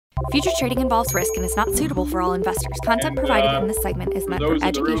Future trading involves risk and is not suitable for all investors. Content provided in this segment is meant for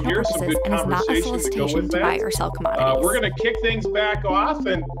educational purposes and is not a solicitation to buy or sell commodities. We're going to kick things back off,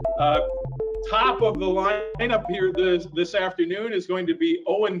 and top of the lineup here this afternoon is going to be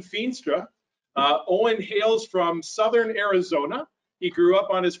Owen Feenstra. Owen hails from southern Arizona. He grew up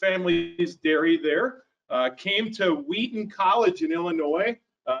on his family's dairy there, came to Wheaton College in Illinois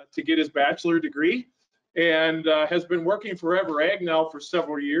to get his bachelor degree, and has been working for Forever Ag now for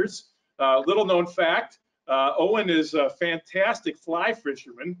several years. Little known fact, Owen is a fantastic fly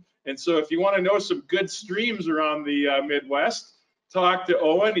fisherman, and so if you want to know some good streams around the Midwest, talk to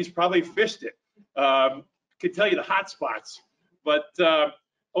Owen. He's probably fished it. Could tell you the hot spots. But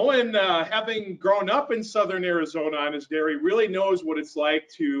Owen, having grown up in southern Arizona on his dairy, really knows what it's like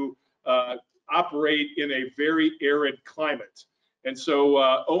to operate in a very arid climate. And so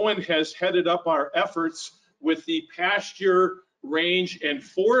Owen has headed up our efforts with the Pasture, Range, and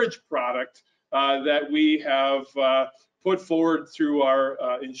Forage product that we have put forward through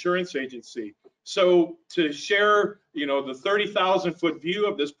our insurance agency. So to share, the 30,000-foot view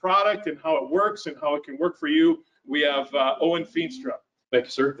of this product and how it works and how it can work for you, we have Owen Feenstra. Thank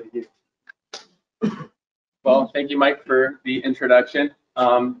you, sir. Thank you. Well, thank you, Mike, for the introduction.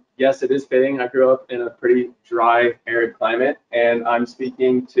 Yes, it is fitting. I grew up in a pretty dry, arid climate, and I'm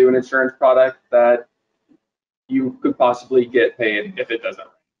speaking to an insurance product that you could possibly get paid if it doesn't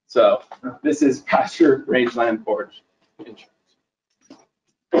rain. So this is Pasture, Rangeland, Forage insurance.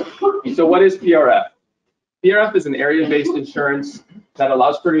 So what is PRF? PRF is an area-based insurance that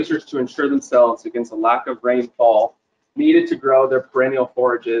allows producers to insure themselves against a lack of rainfall needed to grow their perennial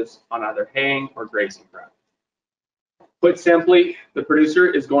forages on either haying or grazing ground. Put simply, the producer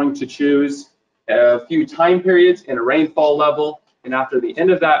is going to choose a few time periods in a rainfall level, and after the end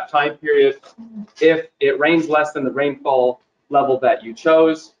of that time period, if it rains less than the rainfall level that you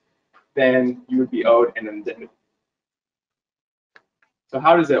chose, then you would be owed an indemnity. So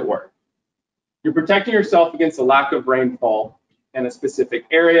how does it work? You're protecting yourself against a lack of rainfall in a specific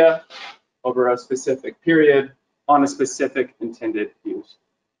area over a specific period on a specific intended use.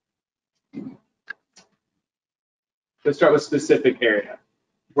 Let's start with specific area.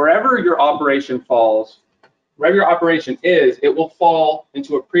 Wherever your operation falls, wherever your operation is, it will fall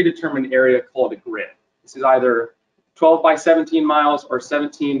into a predetermined area called a grid. This is either 12 by 17 miles or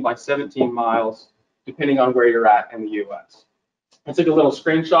 17 by 17 miles, depending on where you're at in the US. I took a little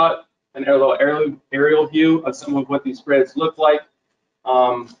screenshot, an aerial view of some of what these grids look like.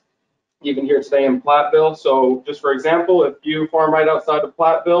 Even here today in Platteville. So just for example, if you farm right outside of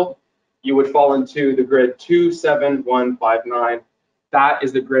Platteville, you would fall into the grid 27159. That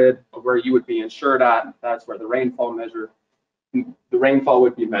is the grid of where you would be insured at. That's where the rainfall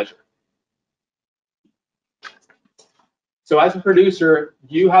would be measured. So as a producer,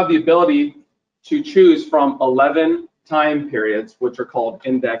 you have the ability to choose from 11 time periods, which are called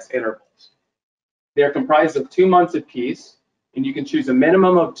index intervals. They are comprised of 2 months apiece, and you can choose a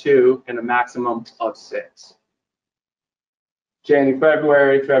minimum of 2 and a maximum of 6.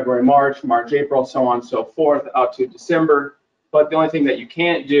 January, February, March, April, so on and so forth, out to December. But the only thing that you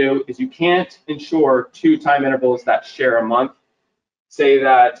can't do is you can't insure 2 time intervals that share a month. Say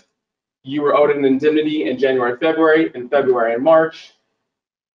that you were owed an indemnity in January, February, and March.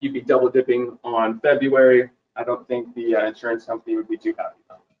 You'd be double dipping on February. I don't think the insurance company would be too happy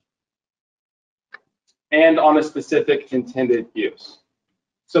about it. And on a specific intended use.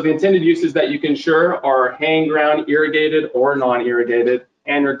 So the intended uses that you can insure are haying ground, irrigated or non-irrigated,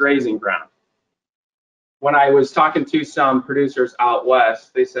 and your grazing ground. When I was talking to some producers out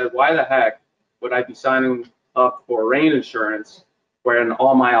west, they said, why the heck would I be signing up for rain insurance when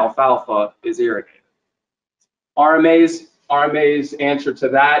all my alfalfa is irrigated? RMA's answer to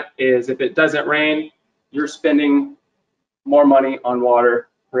that is if it doesn't rain, you're spending more money on water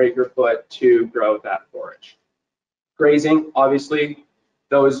per acre foot to grow that forage. Grazing, obviously,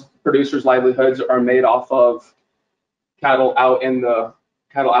 those producers' livelihoods are made off of cattle out in the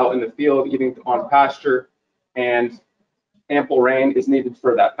field eating on pasture, and ample rain is needed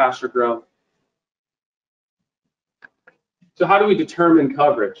for that pasture growth. So how do we determine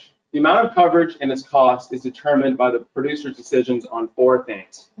coverage? The amount of coverage and its cost is determined by the producer's decisions on 4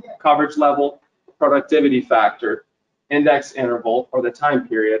 things: coverage level, productivity factor, index interval, or the time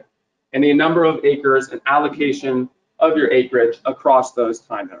period, and the number of acres and allocation of your acreage across those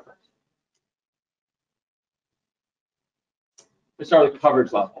time intervals. Let's start with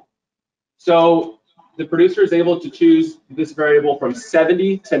coverage level. So the producer is able to choose this variable from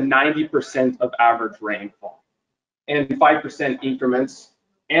 70 to 90% of average rainfall in 5% increments.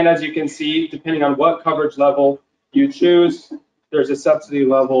 And as you can see, depending on what coverage level you choose, there's a subsidy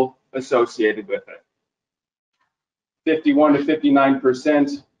level associated with it. 51 to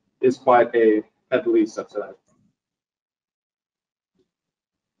 59% is quite a heavily subsidized.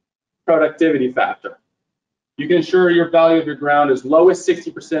 Productivity factor. You can ensure your value of your ground is low as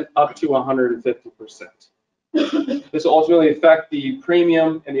 60% up to 150%. This will ultimately affect the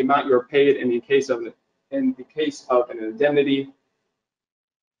premium and the amount you're paid in the case of an indemnity.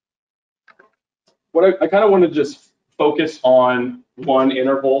 What I kind of want to just focus on one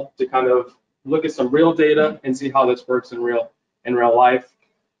interval to kind of look at some real data and see how this works in real life.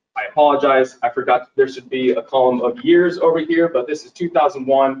 I apologize, I forgot there should be a column of years over here, but this is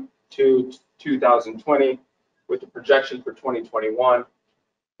 2001 to 2020 with the projection for 2021.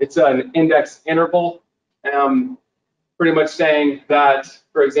 It's an index interval, pretty much saying that,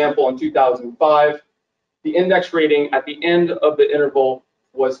 for example, in 2005, the index rating at the end of the interval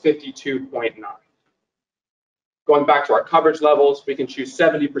was 52.9. Going back to our coverage levels, we can choose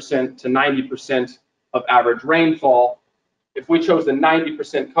 70% to 90% of average rainfall. If we chose the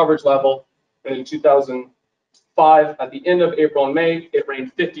 90% coverage level, then in 2005, at the end of April and May, it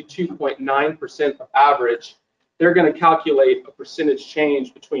rained 52.9% of average. They're going to calculate a percentage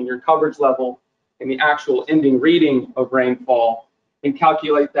change between your coverage level and the actual ending reading of rainfall and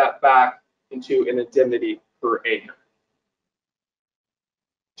calculate that back into an indemnity per acre.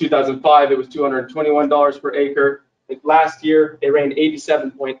 2005, it was $221 per acre. Last year, it rained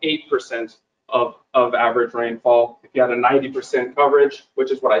 87.8% of average rainfall. If you had a 90% coverage, which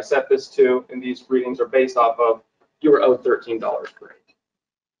is what I set this to, and these readings are based off of, you were owed $13 per acre.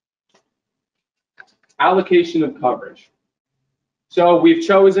 Allocation of coverage. So we've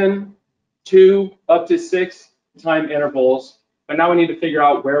chosen 2 up to 6 time intervals, but now we need to figure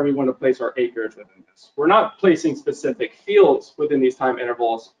out where we want to place our acreage within this. We're not placing specific fields within these time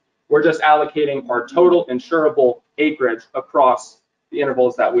intervals. We're just allocating our total insurable acreage across the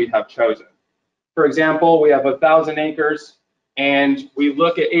intervals that we have chosen. For example, we have 1,000 acres and we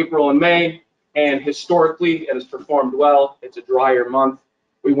look at April and May, and historically it has performed well. It's a drier month.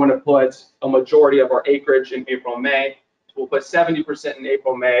 We want to put a majority of our acreage in April and May. We'll put 70% in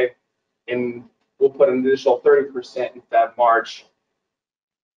April, May, and we'll put an additional 30% in Feb, March.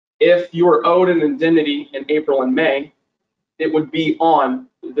 If you were owed an indemnity in April and May, it would be on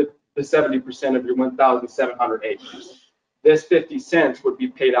the 70% of your 1,700 acres. This 50 cents would be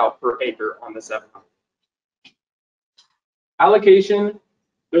paid out per acre on the 700. Allocation,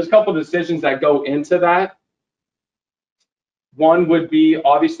 there's a couple of decisions that go into that. One would be,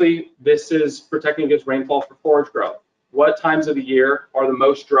 obviously, this is protecting against rainfall for forage growth. What times of the year are the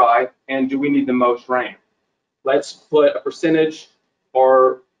most dry, and do we need the most rain? Let's put a percentage,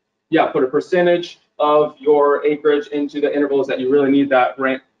 or put a percentage of your acreage into the intervals that you really need that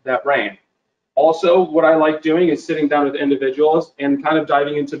rain. Also, what I like doing is sitting down with individuals and kind of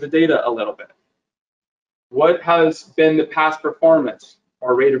diving into the data a little bit. What has been the past performance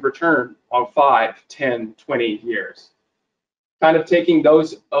or rate of return on 5, 10, 20 years? Kind of taking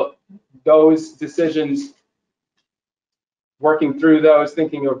those decisions, working through those,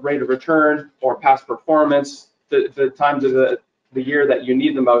 thinking of rate of return or past performance, the times of the year that you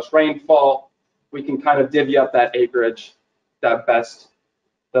need the most rainfall, we can kind of divvy up that acreage that'll best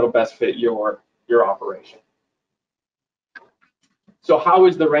fit your operation. So how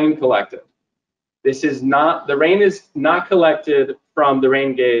is the rain collected? The rain is not collected from the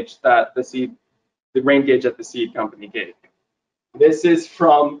rain gauge that the rain gauge that the seed company gave. This is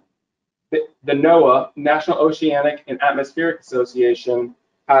from the NOAA, National Oceanic and Atmospheric Association,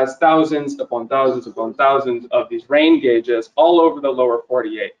 has thousands upon thousands upon thousands of these rain gauges all over the lower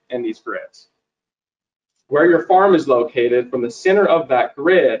 48 in these grids. Where your farm is located, from the center of that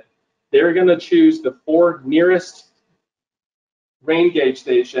grid, they're going to choose the 4 nearest rain gauge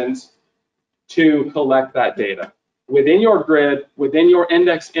stations to collect that data. Within your grid, within your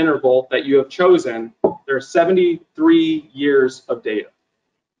index interval that you have chosen, there are 73 years of data.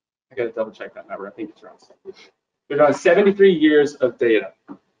 I got to double check that number. I think it's around 70. There's around 73 years of data,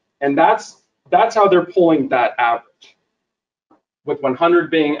 and that's how they're pulling that average. With 100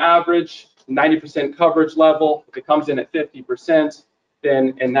 being average, 90% coverage level, if it comes in at 50%,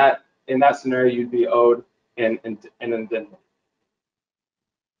 then in that scenario you'd be owed an indemnity.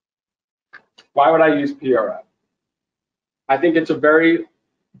 Why would I use PRF? I think it's a very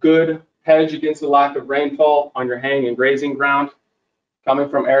good hedge against the lack of rainfall on your haying and grazing ground. Coming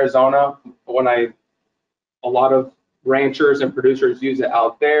from Arizona, a lot of ranchers and producers use it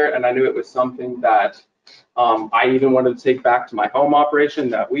out there, and I knew it was something that I even wanted to take back to my home operation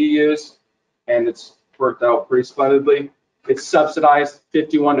that we use, and it's worked out pretty splendidly. It's subsidized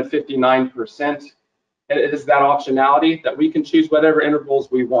 51 to 59%, it is that optionality that we can choose whatever intervals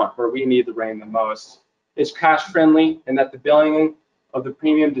we want where we need the rain the most. It's cash friendly, and that the billing of the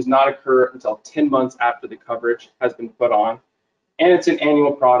premium does not occur until 10 months after the coverage has been put on. And it's an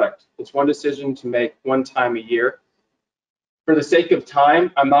annual product. It's one decision to make one time a year. For the sake of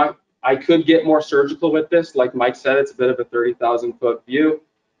time, I could get more surgical with this. Like Mike said, it's a bit of a 30,000 foot view.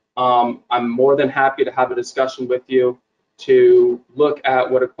 I'm more than happy to have a discussion with you to look at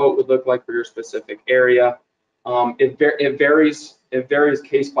what a quote would look like for your specific area. It varies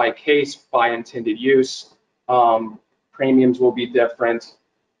case by case by intended use. Premiums will be different.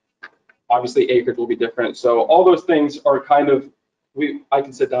 Obviously, acreage will be different. So all those things are kind of, I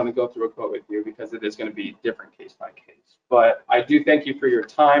can sit down and go through a quote with you because it is going to be different case by case. But I do thank you for your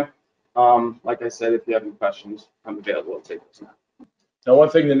time. Like I said, if you have any questions, I'm available to take those now. Now, one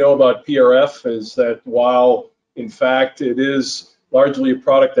thing to know about PRF is that while, in fact, it is largely a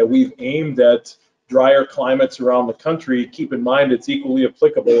product that we've aimed at drier climates around the country, keep in mind it's equally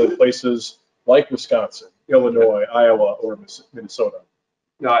applicable in places like Wisconsin, Illinois, Iowa, or Minnesota.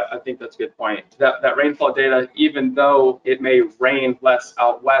 No, I think that's a good point. That rainfall data, even though it may rain less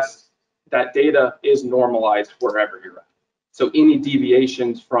out west, that data is normalized wherever you're at. So any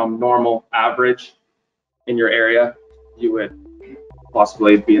deviations from normal average in your area, you would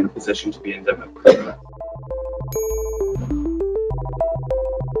possibly be in a position to be indemnified.